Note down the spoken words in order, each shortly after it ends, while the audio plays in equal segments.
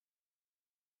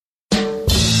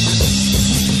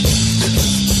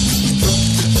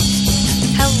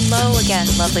again,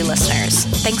 lovely listeners.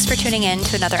 Thanks for tuning in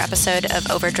to another episode of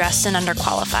Overdressed and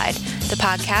Underqualified, the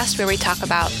podcast where we talk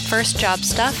about first job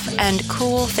stuff and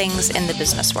cool things in the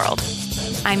business world.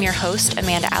 I'm your host,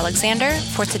 Amanda Alexander,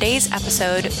 for today's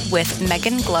episode with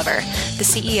Megan Glover, the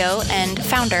CEO and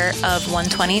founder of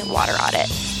 120 Water Audit.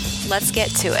 Let's get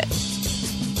to it.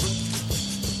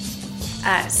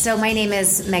 So my name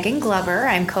is Megan Glover.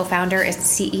 I'm co-founder and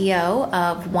CEO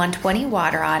of 120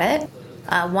 Water Audit.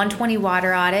 120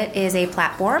 Water Audit is a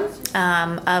platform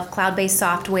of cloud-based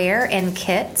software and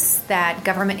kits that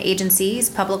government agencies,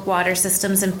 public water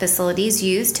systems, and facilities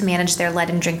use to manage their lead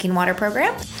and drinking water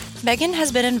program. Megan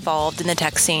has been involved in the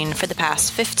tech scene for the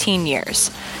past 15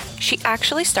 years. She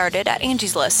actually started at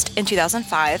Angie's List in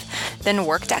 2005, then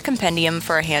worked at Compendium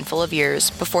for a handful of years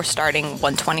before starting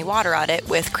 120 Water Audit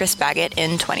with Chris Baggett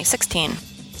in 2016.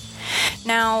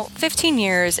 Now, 15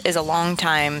 years is a long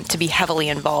time to be heavily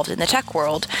involved in the tech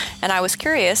world, and I was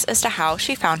curious as to how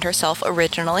she found herself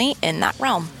originally in that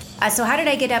realm. So how did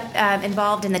I get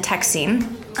involved in the tech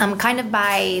scene? Kind of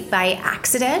by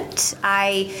accident.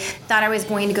 I thought I was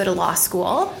going to go to law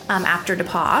school after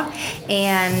DePauw,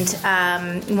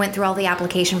 and went through all the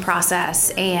application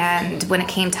process. And when it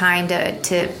came time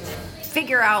to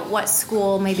figure out what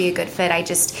school may be a good fit,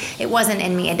 it wasn't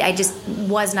in me. I just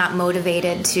was not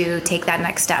motivated to take that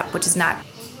next step, which is not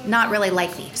really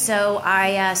like me. So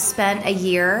I spent a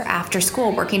year after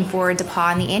school working for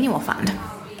DePauw in the annual fund.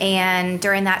 And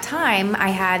during that time, I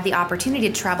had the opportunity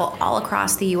to travel all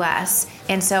across the U.S.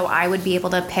 And so I would be able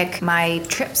to pick my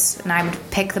trips, and I would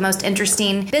pick the most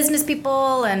interesting business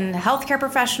people and healthcare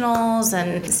professionals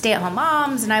and stay-at-home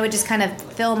moms. And I would just kind of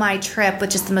fill my trip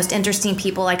with just the most interesting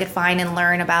people I could find and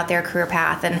learn about their career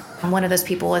path. And one of those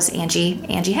people was Angie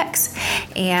Hicks.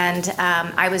 And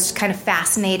I was kind of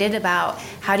fascinated about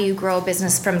how do you grow a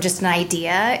business from just an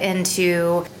idea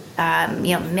into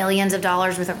millions of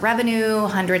dollars worth of revenue,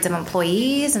 hundreds of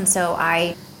employees. And so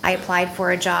I applied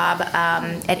for a job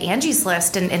at Angie's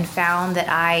List and found that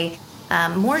I,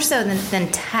 more so than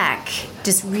tech,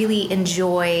 just really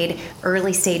enjoyed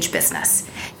early stage business.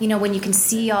 You know, when you can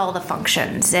see all the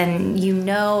functions and you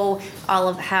know all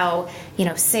of how,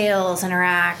 sales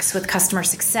interacts with customer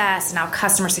success and how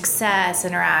customer success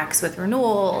interacts with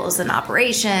renewals and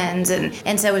operations.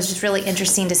 And so it was just really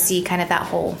interesting to see kind of that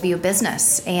whole view of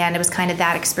business. And it was kind of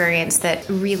that experience that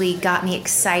really got me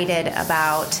excited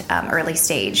about early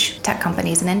stage tech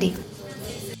companies in Indy.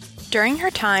 During her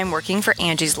time working for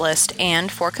Angie's List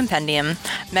and for Compendium,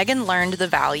 Megan learned the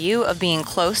value of being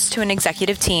close to an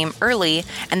executive team early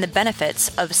and the benefits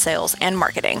of sales and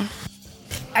marketing.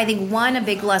 I think a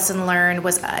big lesson learned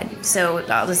was, so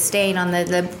I was staying on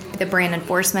the brand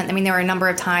enforcement. I mean, there were a number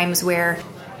of times where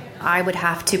I would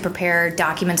have to prepare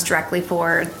documents directly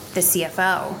for the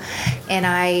CFO. And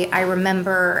I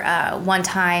remember one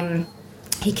time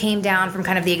he came down from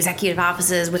kind of the executive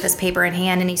offices with his paper in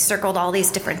hand, and he circled all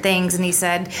these different things. And he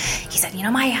said,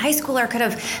 my high schooler could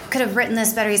have written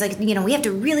this better. He's like, we have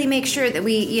to really make sure that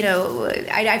we,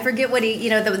 I forget what he,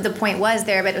 the point was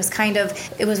there, but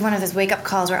it was one of those wake up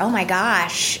calls where, oh my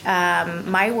gosh,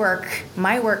 my work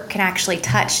can actually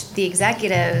touch the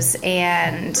executives,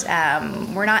 and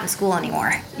we're not in school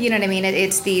anymore. You know what I mean?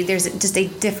 There's just a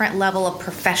different level of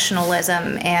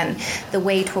professionalism and the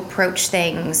way to approach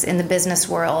things in the business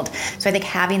world. So I think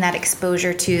having that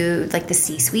exposure to like the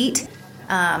C-suite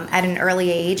at an early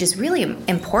age is really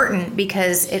important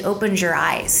because it opens your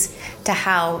eyes to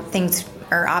how things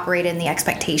are operated and the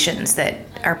expectations that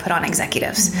are put on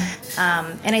executives.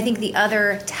 Mm-hmm. And I think the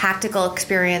other tactical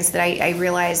experience that I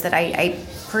realized that I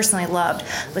personally loved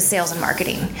was sales and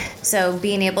marketing. So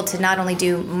being able to not only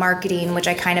do marketing, which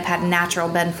I kind of had a natural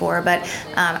bend for, but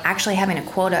actually having a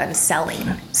quota and selling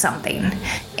something.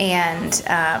 And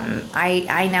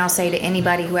I now say to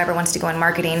anybody who ever wants to go in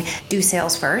marketing, do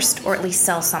sales first, or at least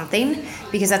sell something,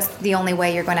 because that's the only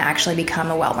way you're going to actually become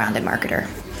a well-rounded marketer.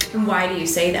 And why do you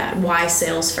say that? Why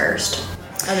sales first?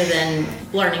 Other than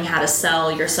learning how to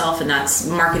sell yourself, and that's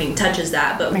marketing touches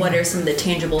that, but what are some of the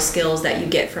tangible skills that you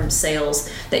get from sales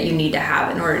that you need to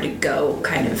have in order to go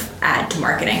kind of add to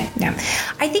marketing? Yeah,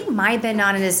 I think my bend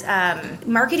on it is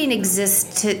marketing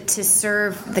exists to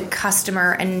serve the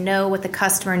customer and know what the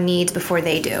customer needs before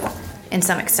they do, in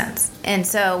some extent. And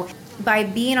so by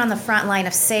being on the front line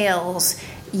of sales,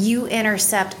 you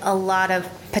intercept a lot of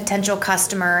potential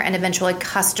customer and eventually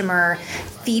customer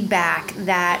feedback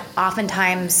that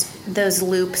oftentimes those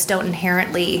loops don't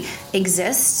inherently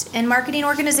exist in marketing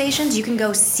organizations. You can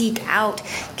go seek out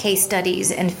case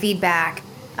studies and feedback.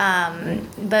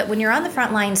 But when you're on the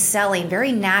front line selling,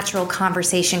 very natural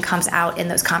conversation comes out in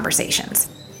those conversations.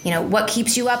 what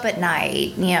keeps you up at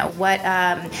night?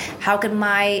 How could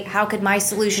my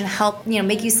solution help,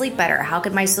 make you sleep better? How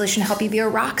could my solution help you be a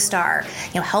rock star?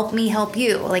 Help me help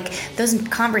you. Like, those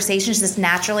conversations just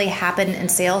naturally happen in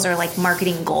sales are like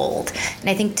marketing gold. And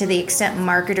I think to the extent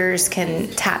marketers can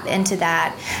tap into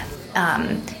that,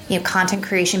 content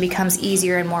creation becomes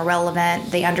easier and more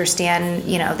relevant. They understand,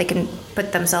 they can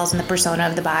put themselves in the persona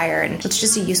of the buyer, and it's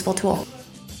just a useful tool.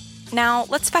 Now,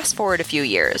 let's fast forward a few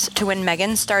years to when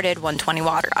Megan started 120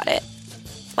 Water Audit.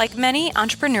 Like many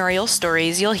entrepreneurial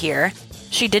stories you'll hear,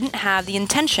 she didn't have the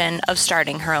intention of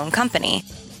starting her own company.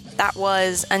 That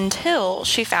was until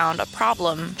she found a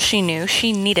problem she knew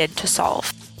she needed to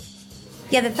solve.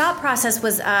 Yeah, the thought process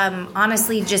was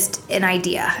honestly just an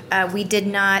idea.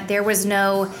 There was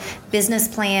no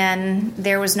business plan,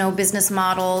 there was no business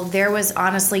model, there was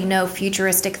honestly no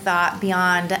futuristic thought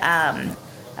beyond,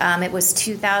 it was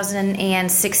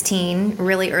 2016,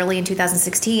 really early in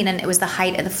 2016, and it was the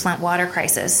height of the Flint water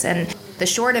crisis. And the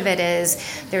short of it is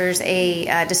there's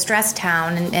a distressed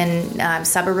town in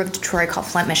suburb of Detroit called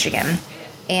Flint, Michigan.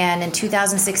 And in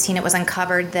 2016, it was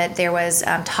uncovered that there was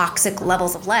toxic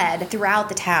levels of lead throughout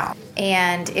the town.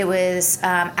 And it was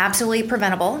absolutely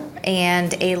preventable.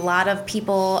 And a lot of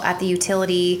people at the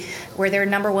utility, where their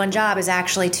number one job is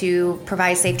actually to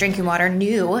provide safe drinking water,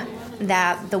 knew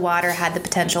that the water had the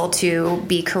potential to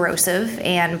be corrosive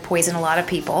and poison a lot of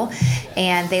people.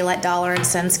 And they let dollar and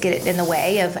cents get in the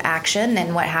way of action.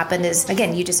 And what happened is,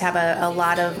 again, you just have a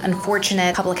lot of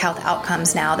unfortunate public health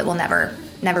outcomes now that will never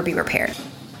be repaired.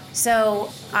 So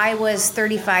I was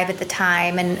 35 at the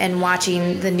time and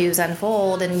watching the news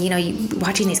unfold and,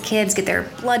 watching these kids get their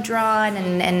blood drawn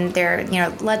and their,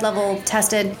 lead level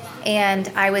tested. And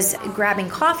I was grabbing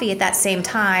coffee at that same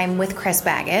time with Chris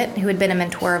Baggett, who had been a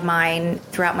mentor of mine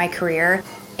throughout my career.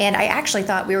 And I actually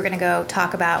thought we were going to go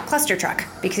talk about Cluster Truck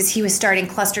because he was starting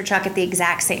Cluster Truck at the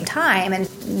exact same time, and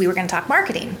we were going to talk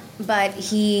marketing. But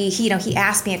he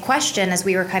asked me a question as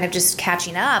we were kind of just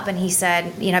catching up, and he said,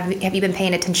 have you been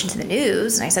paying attention to the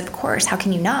news? And I said, of course, how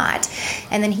can you not?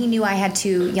 And then he knew I had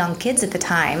 2 young kids at the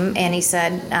time, and he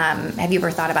said, have you ever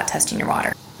thought about testing your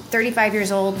water? 35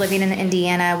 years old, living in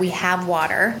Indiana, we have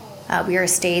water. We are a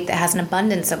state that has an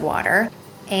abundance of water.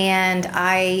 And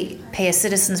I pay a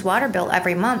citizen's water bill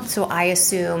every month, so I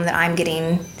assume that I'm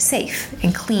getting safe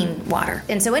and clean water.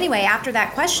 And so anyway, after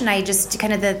that question, I just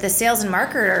kind of the sales and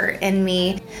marketer in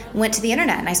me went to the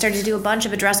internet, and I started to do a bunch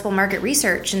of addressable market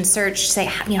research and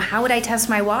how would I test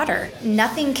my water?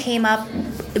 Nothing came up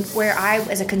where I,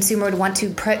 as a consumer, would want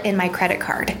to put in my credit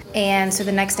card. And so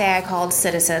the next day I called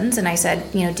Citizens and I said,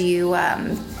 do you...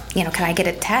 can I get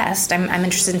a test? I'm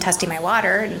interested in testing my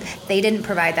water. And they didn't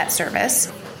provide that service.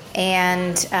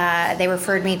 And they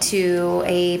referred me to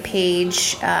a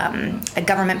page, a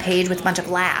government page with a bunch of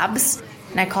labs.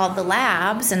 And I called the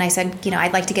labs and I said,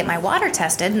 I'd like to get my water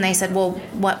tested. And they said, well,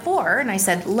 what for? And I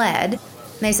said, lead.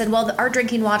 And they said, well, our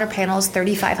drinking water panel is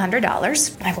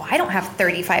 $3,500. And I go, I don't have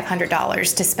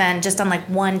 $3,500 to spend just on like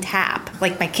one tap,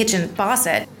 like my kitchen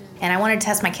faucet. And I wanted to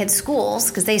test my kids'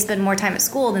 schools because they spend more time at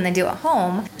school than they do at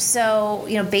home. So,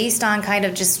 based on kind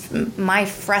of just my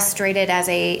frustrated as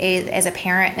a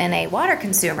parent and a water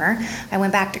consumer, I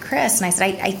went back to Chris and I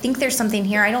said, I think there's something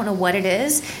here. I don't know what it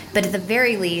is, but at the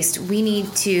very least, we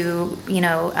need to,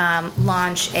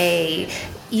 launch a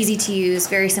easy to use,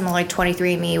 very similar to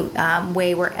 23andMe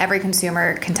way where every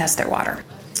consumer can test their water.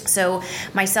 So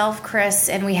myself, Chris,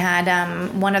 and we had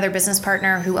one other business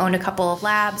partner who owned a couple of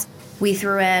labs. We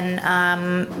threw in,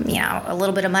 a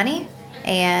little bit of money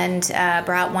and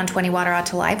brought 120 Water Audit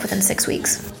to life within 6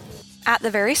 weeks. At the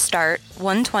very start,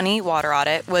 120 Water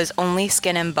Audit was only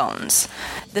skin and bones.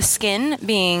 The skin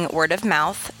being word of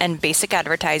mouth and basic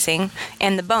advertising,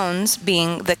 and the bones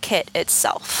being the kit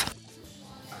itself.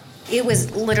 It was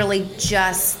literally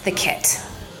just the kit.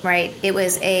 Right. It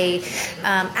was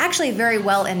actually very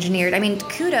well engineered. I mean,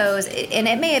 kudos, and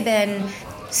it may have been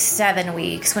 7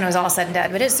 weeks when it was all said and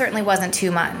done, but it certainly wasn't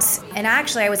 2 months. And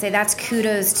actually, I would say that's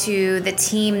kudos to the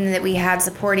team that we had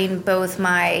supporting both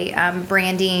my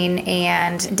branding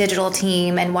and digital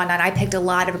team and whatnot. I picked a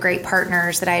lot of great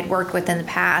partners that I had worked with in the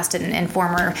past and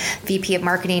former VP of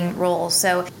marketing roles.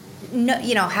 So,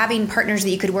 having partners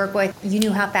that you could work with, you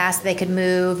knew how fast they could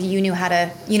move, you knew how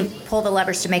to, pull the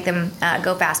levers to make them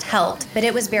go fast helped. But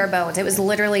it was bare bones. It was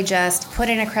literally just put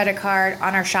in a credit card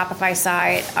on our Shopify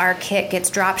site, our kit gets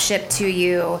drop shipped to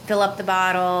you, fill up the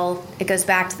bottle, it goes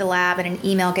back to the lab, and an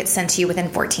email gets sent to you within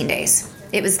 14 days.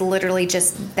 It was literally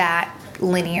just that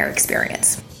linear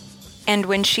experience. And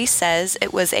when she says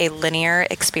it was a linear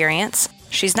experience,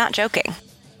 she's not joking.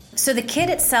 So the kit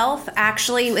itself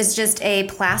actually was just a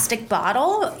plastic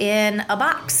bottle in a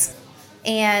box.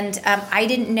 And I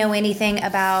didn't know anything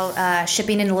about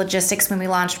shipping and logistics when we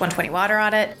launched 120 Water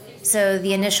Audit. So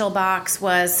the initial box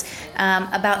was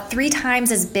about 3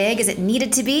 times as big as it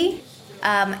needed to be.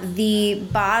 The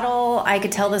bottle, I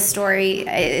could tell this story,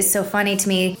 is so funny to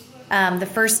me. The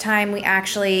first time we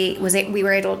actually we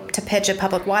were able to pitch a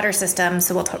public water system,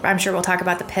 so I'm sure we'll talk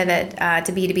about the pivot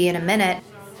to B2B in a minute.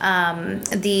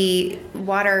 The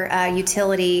water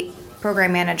utility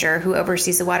program manager who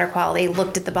oversees the water quality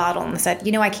looked at the bottle and said,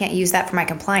 I can't use that for my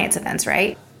compliance events,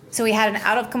 right? So we had an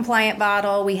out-of-compliant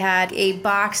bottle. We had a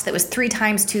box that was 3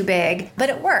 times too big, but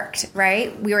it worked,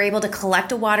 right? We were able to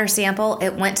collect a water sample.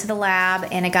 It went to the lab,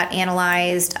 and it got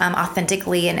analyzed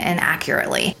authentically and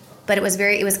accurately. But it was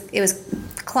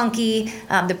clunky.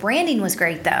 The branding was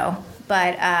great, though.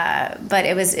 But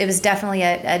it was definitely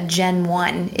a Gen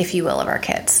 1, if you will, of our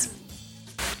kits.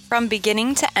 From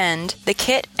beginning to end, the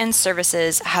kit and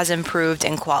services has improved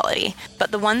in quality.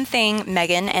 But the one thing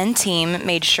Megan and team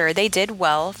made sure they did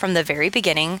well from the very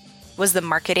beginning was the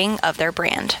marketing of their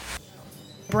brand.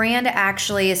 Brand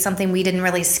actually is something we didn't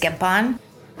really skimp on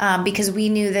because we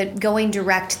knew that going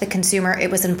direct to the consumer,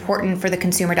 it was important for the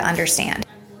consumer to understand.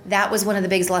 That was one of the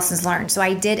biggest lessons learned. So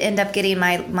I did end up getting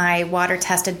my water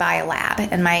tested by a lab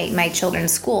and my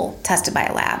children's school tested by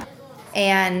a lab.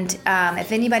 And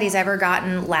if anybody's ever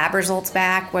gotten lab results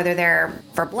back, whether they're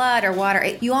for blood or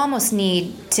water, you almost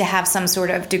need to have some sort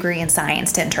of degree in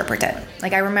science to interpret it.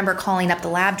 Like I remember calling up the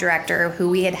lab director who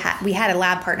we had a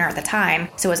lab partner at the time,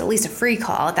 so it was at least a free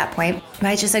call at that point. And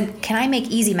I just said, can I make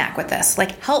Easy Mac with this?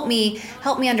 Like help me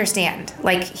understand.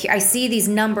 Like I see these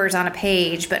numbers on a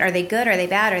page, but are they good? Are they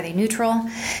bad? Are they neutral?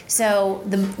 So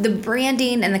the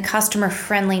branding and the customer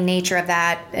friendly nature of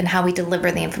that and how we deliver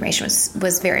the information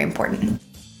was very important.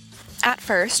 At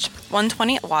first,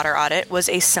 120 Water Audit was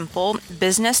a simple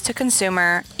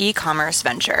business-to-consumer e-commerce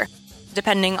venture,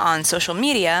 depending on social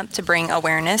media to bring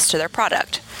awareness to their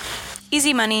product.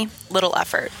 Easy money, little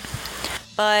effort.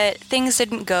 But things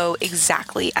didn't go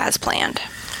exactly as planned.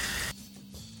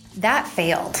 That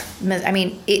failed. I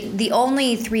mean, the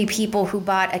only 3 people who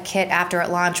bought a kit after it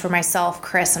launched were myself,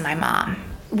 Chris, and my mom.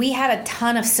 We had a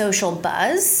ton of social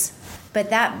buzz,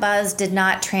 but that buzz did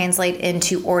not translate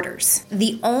into orders.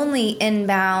 The only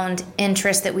inbound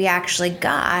interest that we actually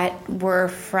got were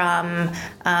from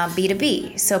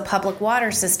B2B, so public water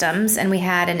systems, and we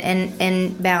had an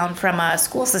inbound from a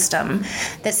school system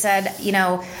that said,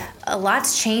 a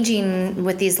lot's changing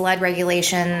with these lead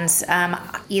regulations.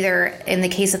 Either in the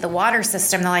case of the water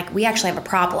system, they're like, we actually have a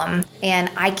problem,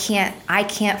 and I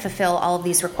can't fulfill all of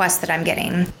these requests that I'm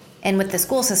getting. And with the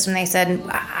school system, they said,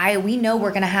 we know we're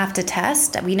going to have to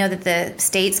test. We know that the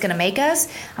state's going to make us.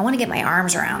 I want to get my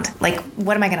arms around. Like,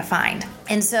 what am I going to find?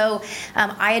 And so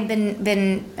I had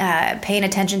been paying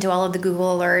attention to all of the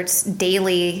Google alerts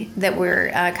daily that were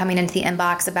coming into the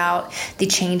inbox about the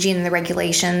changing in the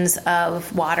regulations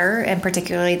of water, and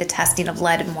particularly the testing of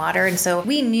lead in water. And so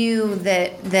we knew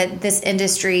that this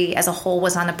industry as a whole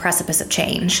was on the precipice of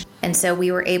change. And so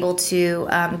we were able to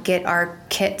get our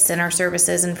kits and our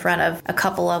services in front of a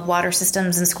couple of water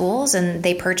systems and schools, and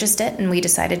they purchased it, and we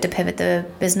decided to pivot the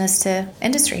business to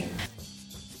industry.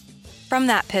 From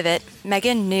that pivot,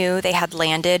 Megan knew they had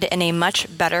landed in a much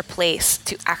better place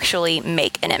to actually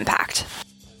make an impact.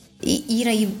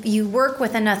 You work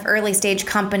with enough early stage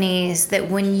companies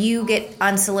that when you get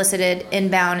unsolicited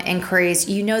inbound inquiries,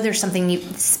 there's something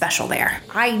special there.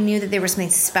 I knew that there was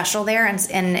something special there,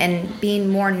 and being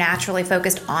more naturally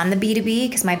focused on the B2B,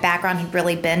 because my background had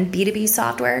really been B2B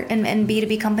software and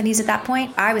B2B companies at that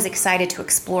point, I was excited to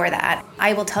explore that.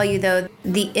 I will tell you though,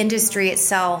 the industry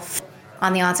itself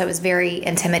on the onset was very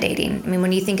intimidating. I mean,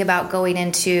 when you think about going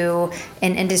into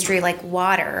an industry like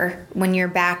water, when your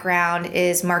background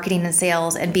is marketing and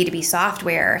sales and B2B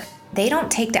software, they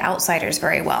don't take to outsiders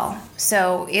very well.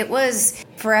 So it was,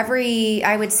 for every,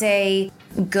 I would say,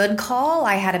 good call,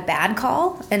 I had a bad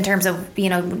call in terms of,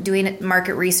 doing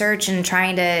market research and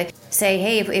trying to say,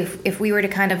 hey, if we were to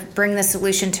kind of bring this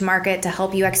solution to market to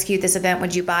help you execute this event,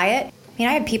 would you buy it? I mean,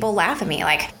 I had people laugh at me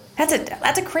like,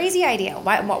 that's a crazy idea.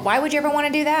 Why would you ever want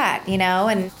to do that?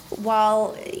 And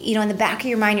while, in the back of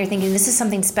your mind, you're thinking this is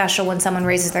something special when someone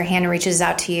raises their hand and reaches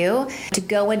out to you, to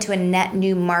go into a net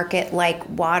new market like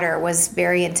water was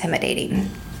very intimidating.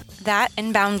 That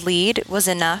inbound lead was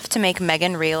enough to make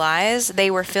Megan realize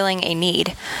they were filling a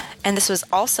need. And this was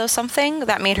also something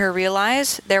that made her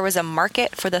realize there was a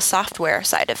market for the software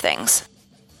side of things.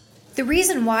 The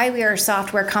reason why we are a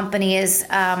software company is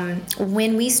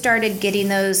when we started getting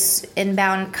those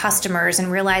inbound customers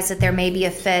and realized that there may be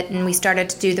a fit, and we started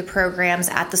to do the programs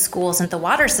at the schools and the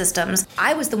water systems,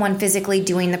 I was the one physically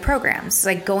doing the programs,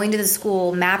 like going to the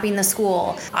school, mapping the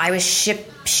school. I was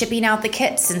shipping out the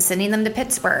kits and sending them to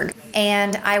Pittsburgh.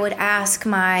 And I would ask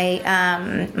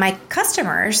my my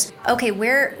customers, okay,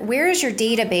 where is your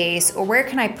database, or where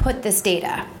can I put this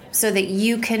data so that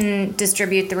you can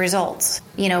distribute the results?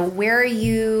 Where are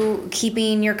you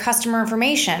keeping your customer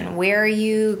information? Where are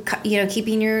you,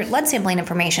 keeping your lead sampling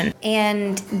information?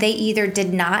 And they either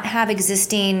did not have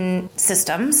existing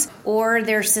systems, or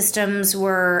their systems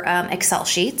were Excel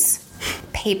sheets,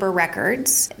 paper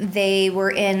records. They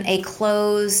were in a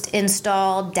closed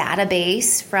installed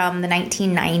database from the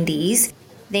 1990s.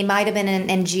 They might have been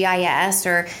in GIS,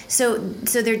 or so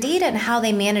their data and how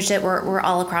they managed it were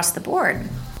all across the board.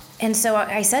 And so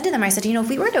I said to them, if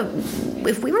we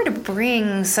were to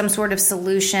bring some sort of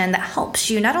solution that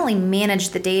helps you not only manage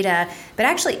the data, but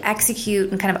actually execute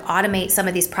and kind of automate some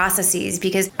of these processes,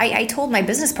 because I told my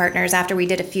business partners after we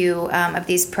did a few of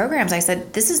these programs, I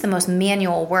said, this is the most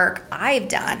manual work I've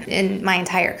done in my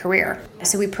entire career.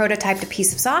 So we prototyped a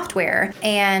piece of software,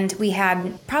 and we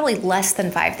had probably less than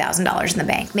 $5,000 in the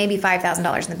bank, maybe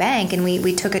 $5,000 in the bank. And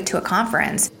we took it to a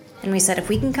conference. And we said, if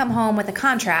we can come home with a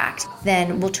contract,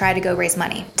 then we'll try to go raise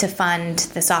money to fund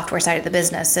the software side of the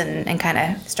business and kind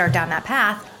of start down that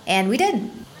path. And we did.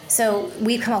 So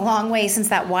we've come a long way since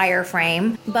that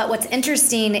wireframe. But what's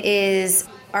interesting is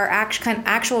our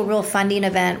actual real funding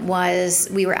event was,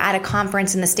 we were at a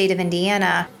conference in the state of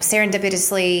Indiana.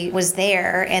 Serendipitously was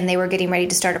there, and they were getting ready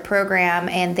to start a program,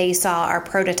 and they saw our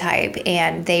prototype,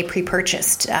 and they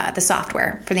pre-purchased the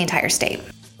software for the entire state.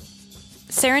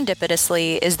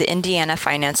 Serendipitously is the Indiana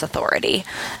Finance Authority.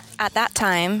 At that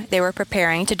time, they were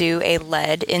preparing to do a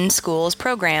lead in schools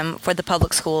program for the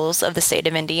public schools of the state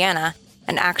of Indiana,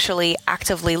 and actually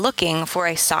actively looking for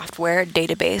a software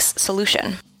database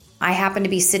solution. I happened to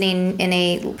be sitting in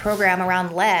a program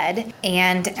around lead,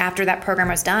 and after that program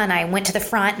was done, I went to the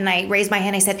front and I raised my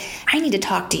hand. I said, I need to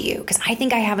talk to you because I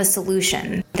think I have a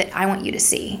solution that I want you to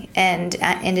see, and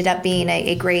ended up being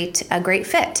a great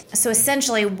fit. So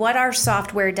essentially what our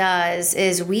software does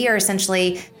is we are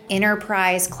essentially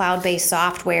enterprise cloud-based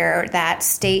software that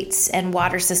states and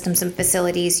water systems and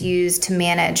facilities use to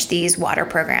manage these water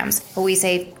programs. But we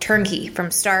say turnkey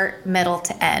from start, middle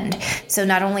to end. So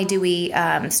not only do we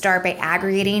start by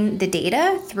aggregating the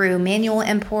data through manual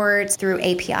imports, through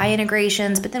API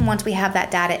integrations, but then once we have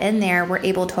that data in there, we're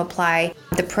able to apply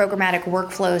the programmatic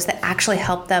workflows that actually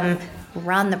help them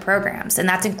run the programs, and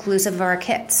that's inclusive of our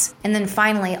kits. And then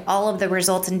finally, all of the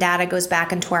results and data goes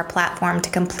back into our platform to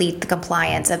complete the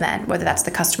compliance event, whether that's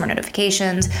the customer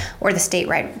notifications or the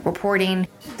statewide reporting.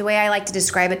 The way I like to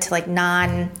describe it to like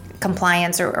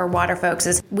non-compliance or water folks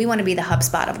is we want to be the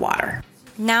HubSpot of water.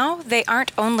 Now they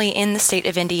aren't only in the state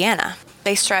of Indiana.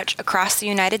 They stretch across the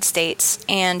United States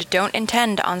and don't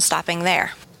intend on stopping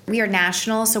there. We are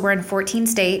national, so we're in 14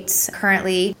 states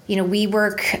currently. We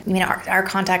work, our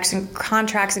contracts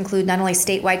include not only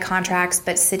statewide contracts,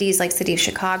 but cities like City of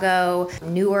Chicago,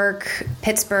 Newark,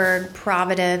 Pittsburgh,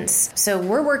 Providence. So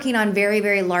we're working on very,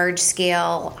 very large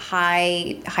scale,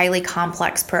 highly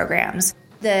complex programs.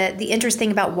 The interesting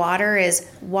thing about water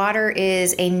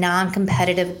is a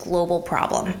non-competitive global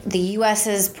problem. The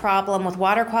U.S.'s problem with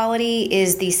water quality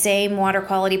is the same water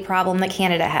quality problem that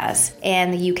Canada has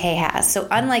and the U.K. has. So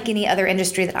unlike any other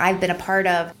industry that I've been a part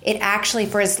of, it actually,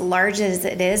 for as large as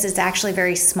it is, it's actually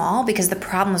very small because the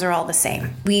problems are all the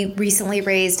same. We recently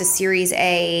raised a Series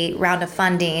A round of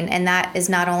funding, and that is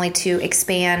not only to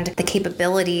expand the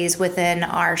capabilities within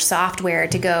our software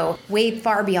to go way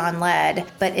far beyond lead,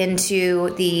 but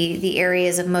into the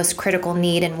areas of most critical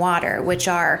need in water, which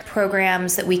are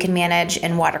programs that we can manage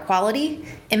in water quality,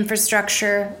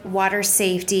 infrastructure, water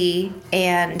safety,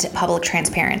 and public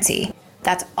transparency.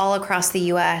 That's all across the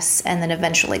U.S. and then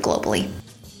eventually globally.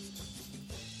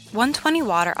 120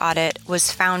 Water Audit was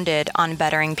founded on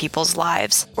bettering people's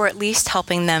lives, or at least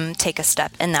helping them take a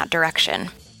step in that direction.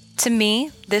 To me,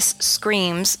 this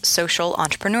screams social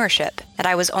entrepreneurship, and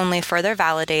I was only further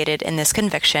validated in this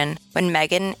conviction when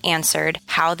Megan answered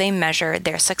how they measure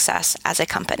their success as a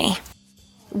company.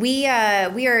 We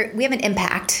have an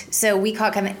impact, so we call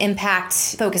it kind of an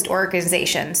impact-focused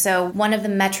organization. So one of the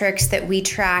metrics that we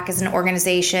track as an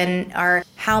organization are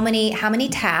how many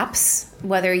taps,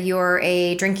 whether you're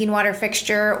a drinking water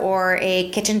fixture or a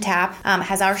kitchen tap,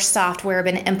 has our software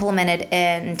been implemented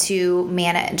in to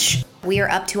manage. We are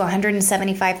up to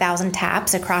 175,000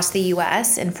 taps across the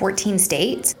U.S. in 14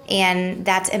 states, and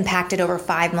that's impacted over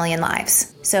 5 million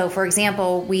lives. So, for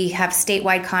example, we have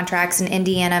statewide contracts in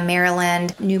Indiana,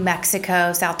 Maryland, New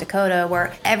Mexico, South Dakota,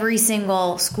 where every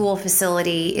single school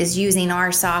facility is using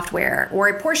our software, or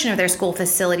a portion of their school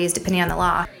facilities, depending on the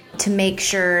law, to make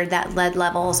sure that lead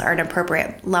levels are an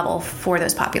appropriate level for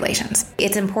those populations.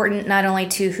 It's important not only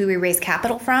to who we raise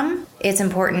capital from, it's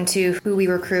important to who we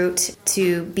recruit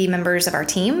to be members of our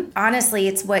team. Honestly,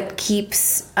 it's what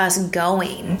keeps us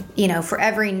going. For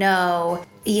every no,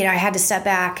 I had to step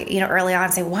back, early on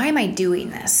and say, why am I doing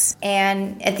this?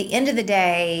 And at the end of the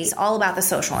day, it's all about the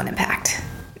social impact.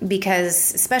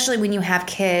 Because especially when you have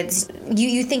kids,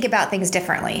 you think about things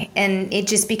differently. And it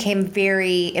just became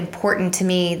very important to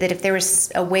me that if there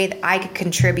was a way that I could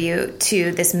contribute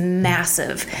to this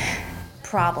massive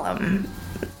problem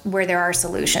where there are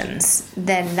solutions,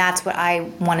 then that's what I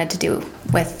wanted to do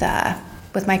with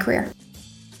my career.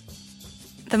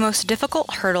 The most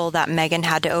difficult hurdle that Megan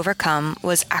had to overcome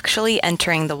was actually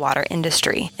entering the water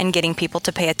industry and getting people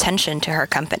to pay attention to her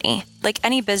company. Like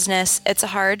any business, it's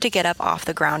hard to get up off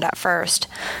the ground at first,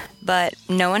 but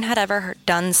no one had ever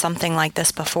done something like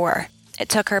this before. It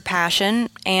took her passion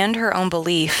and her own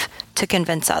belief to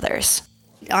convince others.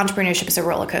 Entrepreneurship is a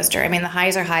roller coaster. I mean, the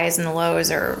highs are highs and the lows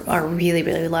are really,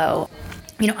 really low.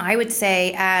 I would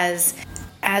say as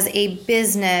a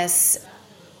business,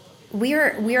 we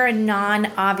are a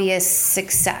non-obvious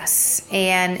success.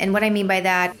 And what I mean by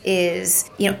that is,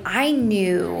 I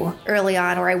knew early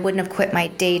on, or I wouldn't have quit my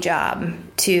day job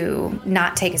to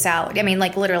not take a salary. I mean,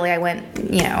 literally I went,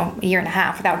 a year and a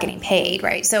half without getting paid,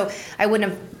 right? So I wouldn't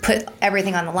have put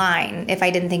everything on the line if I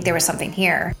didn't think there was something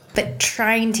here. But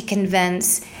trying to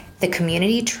convince the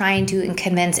community, trying to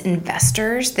convince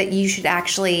investors that you should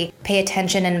actually pay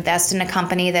attention and invest in a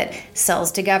company that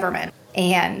sells to government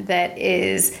and that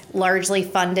is largely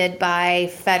funded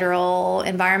by federal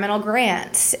environmental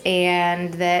grants,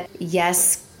 and that,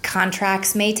 yes,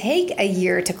 contracts may take a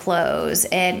year to close,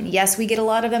 and yes, we get a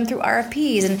lot of them through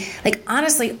RFPs, and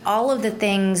honestly, all of the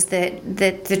things that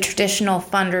the traditional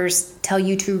funders tell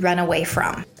you to run away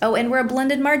from. Oh, and we're a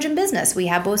blended margin business. We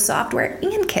have both software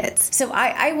and kits. So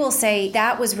I will say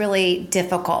that was really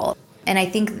difficult. And I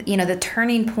think, the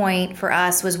turning point for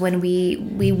us was when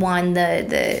we won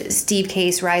the Steve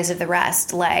Case Rise of the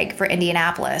Rest leg for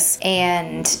Indianapolis,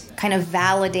 and kind of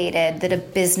validated that a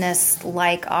business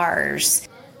like ours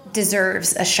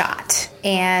deserves a shot.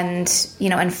 And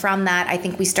from that, I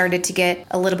think we started to get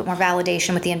a little bit more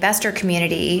validation with the investor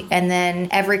community. And then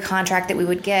every contract that we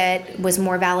would get was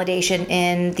more validation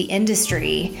in the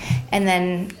industry. And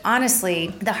then honestly,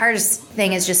 the hardest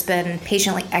thing has just been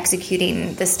patiently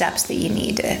executing the steps that you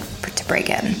need to break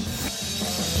in.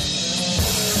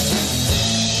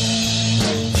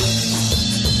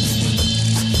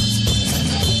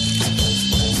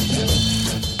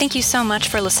 Thank you so much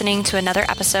for listening to another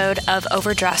episode of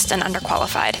Overdressed and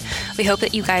Underqualified. We hope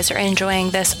that you guys are enjoying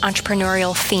this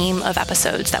entrepreneurial theme of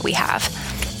episodes that we have.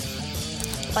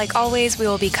 Like always, we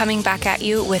will be coming back at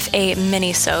you with a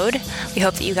mini-sode. We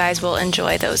hope that you guys will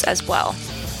enjoy those as well.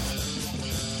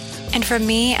 And from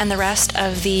me and the rest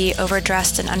of the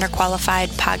Overdressed and Underqualified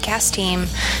podcast team,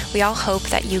 we all hope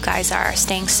that you guys are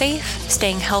staying safe,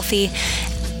 staying healthy,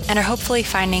 and are hopefully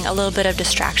finding a little bit of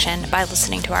distraction by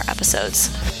listening to our episodes.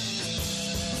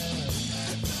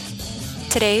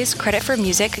 Today's credit for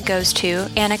music goes to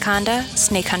Anaconda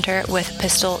Snake Hunter with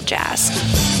Pistol Jazz.